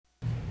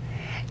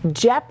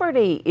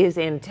Jeopardy is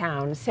in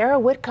town. Sarah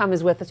Whitcomb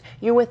is with us.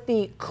 You're with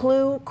the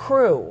Clue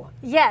Crew.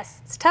 Yes,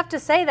 it's tough to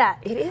say that.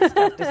 It is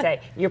tough to say.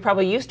 You're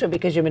probably used to it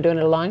because you've been doing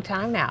it a long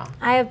time now.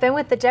 I have been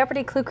with the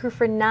Jeopardy Clue Crew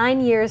for 9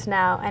 years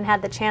now and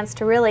had the chance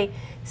to really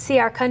see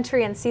our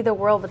country and see the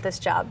world with this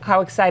job.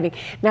 How exciting.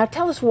 Now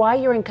tell us why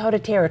you're in Coda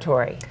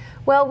territory.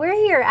 Well, we're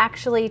here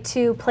actually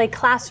to play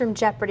Classroom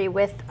Jeopardy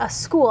with a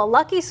school, a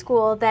lucky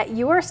school that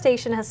your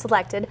station has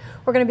selected.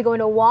 We're going to be going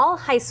to Wall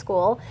High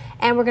School,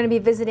 and we're going to be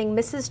visiting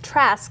Mrs.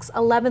 Trask's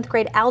 11th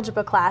grade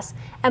algebra class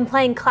and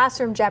playing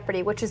Classroom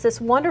Jeopardy, which is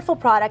this wonderful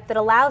product that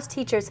allows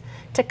teachers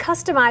to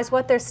customize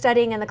what they're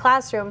studying in the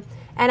classroom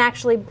and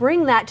actually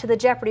bring that to the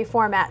Jeopardy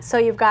format. So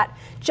you've got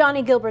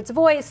Johnny Gilbert's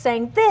voice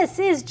saying, "This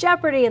is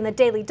Jeopardy!" and the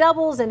daily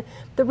doubles and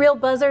the real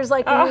buzzers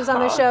like we use on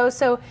the show.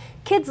 So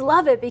kids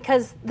love it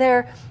because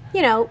they're,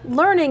 you know,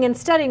 learning and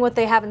studying what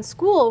they have in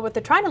school, what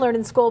they're trying to learn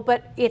in school,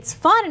 but it's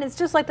fun and it's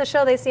just like the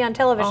show they see on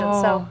television.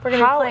 So we're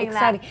going to be playing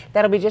exciting. that.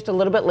 That'll be just a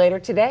little bit later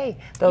today.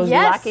 Those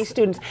lucky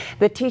students.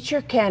 The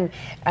teacher can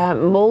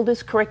mold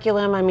this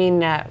curriculum. I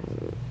mean,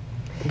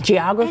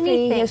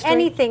 geography, history?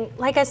 Anything.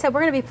 Like I said,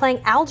 we're going to be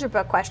playing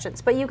algebra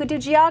questions, but you could do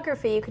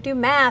geography, you could do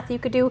math, you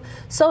could do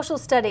social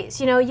studies,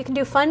 you know, you can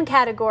do fun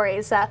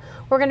categories.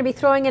 We're going to be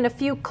throwing in a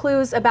few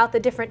clues about the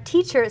different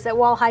teachers at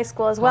Wall High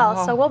School as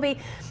well. So we'll be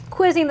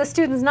quizzing the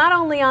students not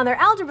only on their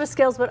algebra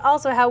skills, but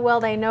also how well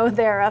they know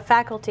their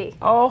faculty.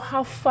 Oh,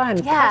 how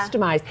fun. Yeah.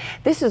 Customized.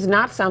 This is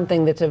not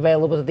something that's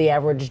available to the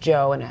average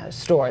Joe in a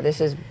store.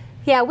 This is...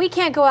 Yeah, we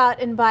can't go out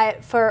and buy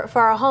it for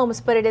our homes,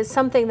 but it is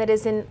something that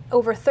is in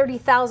over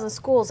 30,000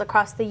 schools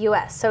across the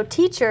U.S. So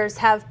teachers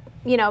have,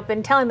 you know,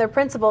 been telling their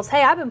principals,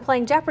 hey, I've been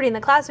playing Jeopardy in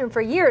the classroom for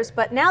years,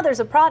 but now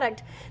there's a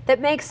product that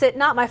makes it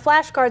not my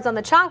flashcards on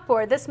the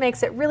chalkboard. This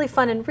makes it really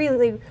fun and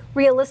really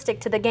realistic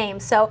to the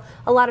game. So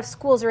a lot of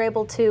schools are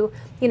able to,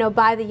 you know,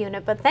 buy the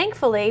unit. But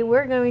thankfully,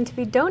 we're going to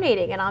be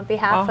donating it on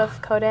behalf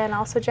of Coda and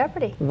also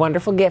Jeopardy.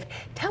 Wonderful gift.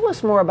 Tell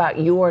us more about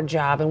your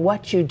job and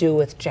what you do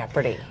with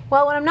Jeopardy.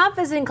 Well, when I'm not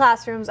visiting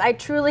classrooms, I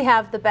truly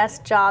have the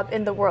best job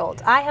in the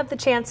world. I have the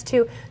chance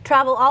to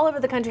travel all over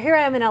the country. Here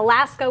I am in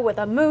Alaska with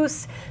a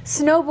moose,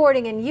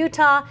 snowboarding in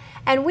Utah,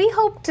 and we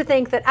hope to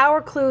think that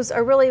our clues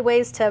are really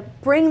ways to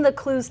bring the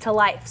clues to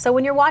life. So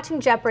when you're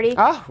watching Jeopardy,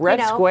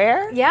 Red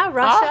Square? Yeah,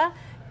 Russia.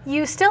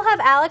 You still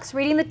have Alex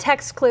reading the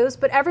text clues,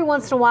 but every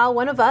once in a while,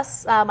 one of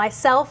us,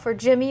 myself or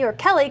Jimmy or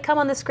Kelly, come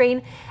on the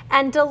screen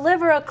and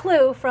deliver a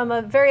clue from a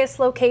various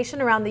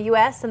location around the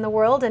U.S. and the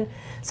world, and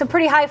some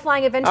pretty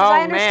high-flying adventures.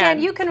 I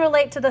understand you can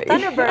relate to the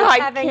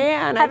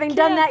Thunderbirds, having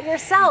done that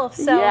yourself.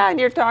 So. Yeah, and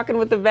you're talking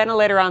with the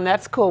ventilator on.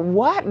 That's cool.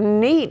 What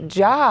neat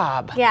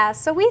job. Yeah,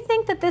 so we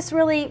think that this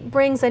really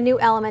brings a new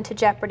element to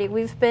Jeopardy.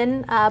 We've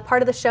been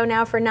part of the show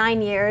now for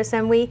 9 years,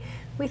 and we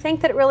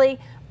think that it really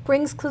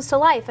brings clues to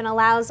life and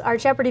allows our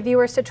Jeopardy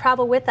viewers to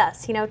travel with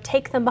us, you know,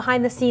 take them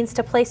behind the scenes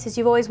to places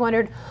you've always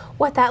wondered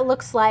what that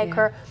looks like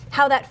or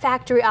how that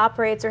factory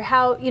operates or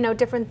how, you know,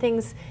 different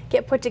things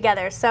get put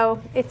together.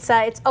 So it's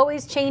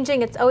always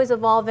changing, it's always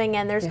evolving,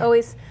 and there's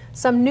always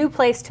some new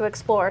place to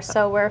explore.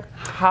 So we're...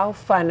 How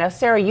fun. Now,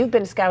 Sarah, you've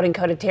been scouting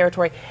Coda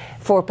territory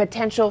for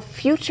potential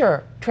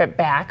future trip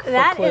back for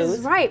That clues.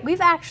 is right.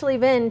 We've actually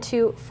been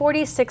to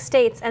 46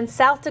 states, and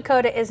South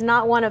Dakota is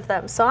not one of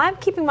them. So I'm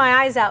keeping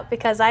my eyes out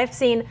because I've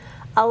seen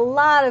a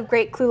lot of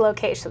great clue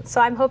locations.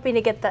 So I'm hoping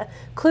to get the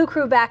Clue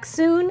Crew back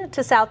soon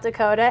to South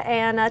Dakota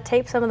and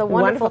tape some of the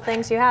wonderful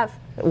things you have.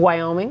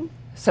 Wyoming?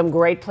 Some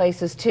great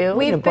places too.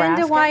 We've been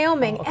to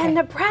Wyoming and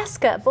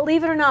Nebraska,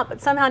 believe it or not,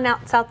 but somehow now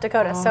South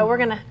Dakota. So we're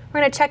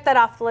gonna check that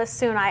off the list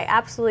soon. I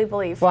absolutely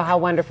believe. Well, how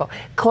wonderful!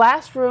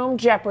 Classroom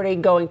Jeopardy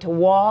going to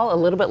Wall a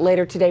little bit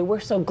later today. We're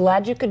so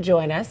glad you could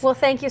join us. Well,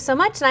 thank you so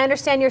much, and I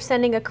understand you're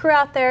sending a crew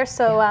out there,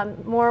 so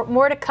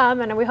more to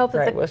come, and we hope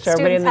that the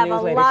students have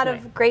a lot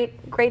of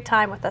great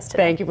time with us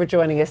today. Thank you for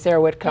joining us,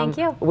 Sarah Whitcomb. Thank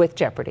you. With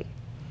Jeopardy.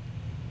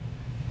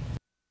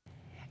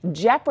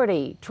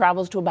 Jeopardy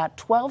travels to about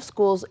 12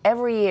 schools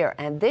every year,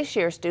 and this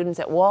year students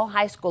at Wall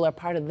High School are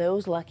part of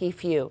those lucky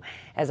few.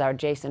 As our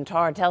Jason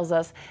Tarr tells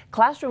us,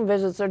 classroom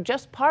visits are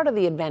just part of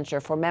the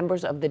adventure for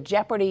members of the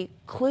Jeopardy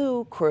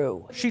Clue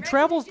Crew. She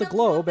travels the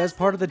globe as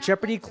part of the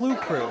Jeopardy Clue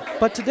Crew,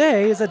 but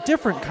today is a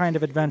different kind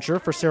of adventure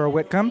for Sarah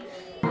Whitcomb.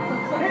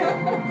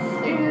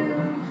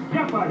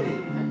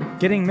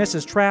 Getting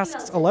Mrs.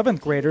 Trask's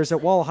 11th graders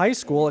at Wall High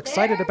School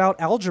excited about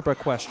algebra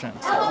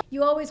questions.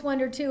 You always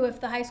wonder, too,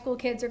 if the high school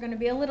kids are going to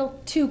be a little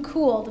too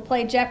cool to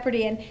play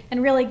Jeopardy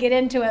and really get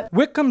into it.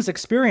 Whitcomb's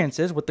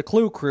experiences with the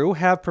Clue Crew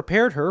have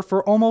prepared her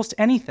for almost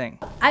anything.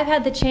 I've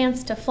had the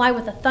chance to fly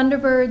with the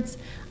Thunderbirds.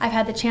 I've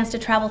had the chance to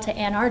travel to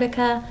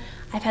Antarctica.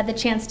 I've had the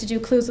chance to do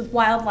clues with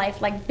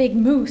wildlife like big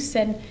moose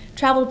and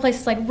travel to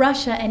places like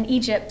Russia and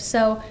Egypt.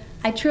 So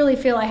I truly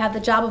feel I have the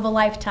job of a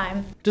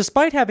lifetime.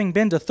 Despite having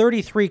been to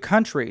 33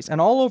 countries and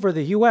all over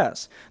the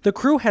U.S., the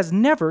crew has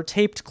never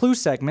taped clue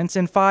segments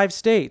in 5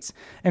 states,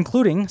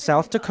 including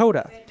South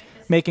Dakota,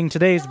 making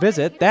today's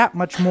visit that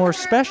much more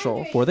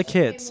special for the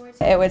kids.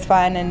 It was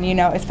fun, and you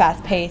know, it was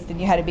fast-paced, and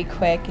you had to be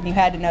quick, and you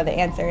had to know the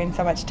answer in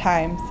so much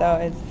time, so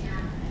it's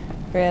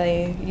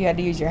really, you had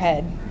to use your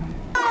head.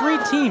 3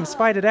 teams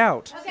fight it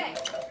out. Okay.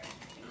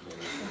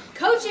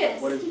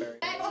 Coaches.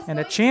 And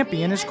a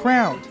champion is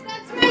crowned.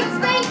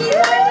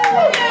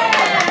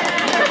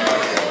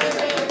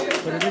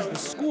 But it is the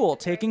school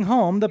taking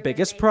home the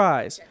biggest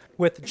prize,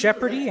 with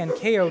Jeopardy and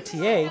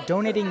KOTA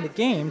donating the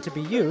game to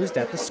be used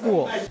at the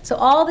school. So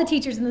all the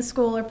teachers in the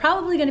school are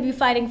probably going to be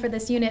fighting for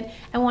this unit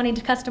and wanting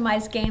to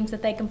customize games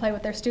that they can play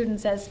with their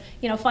students as,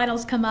 you know,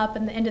 finals come up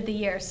in the end of the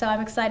year. So I'm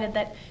excited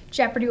that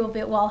Jeopardy will be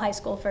at Wall High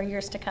School for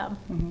years to come.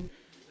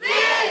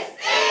 This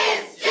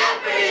is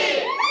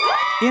Jeopardy!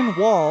 In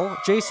Wall,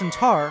 Jason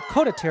Tarr,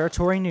 Coda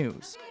Territory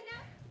News.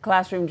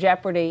 Classroom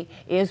Jeopardy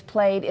is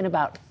played in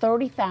about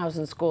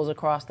 30,000 schools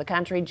across the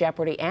country.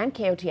 Jeopardy and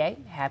KOTA,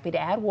 happy to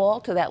add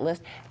Wall to that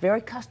list. Very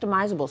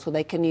customizable, so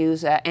they can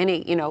use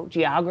any,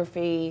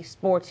 geography,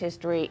 sports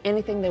history,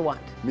 anything they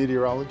want.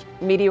 Meteorology?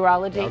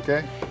 Meteorology.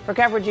 Okay. For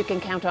coverage you can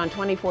count on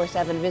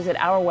 24/7, visit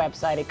our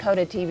website at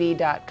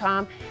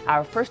codatv.com.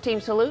 Our first team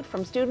salute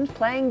from students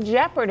playing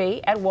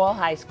Jeopardy at Wall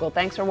High School.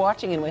 Thanks for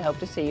watching, and we hope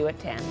to see you at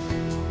 10.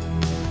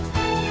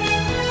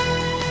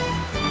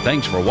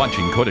 Thanks for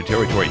watching Coda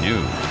Territory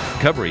News.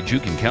 Coverage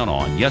you can count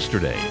on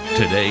yesterday,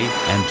 today,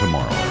 and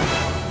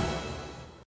tomorrow.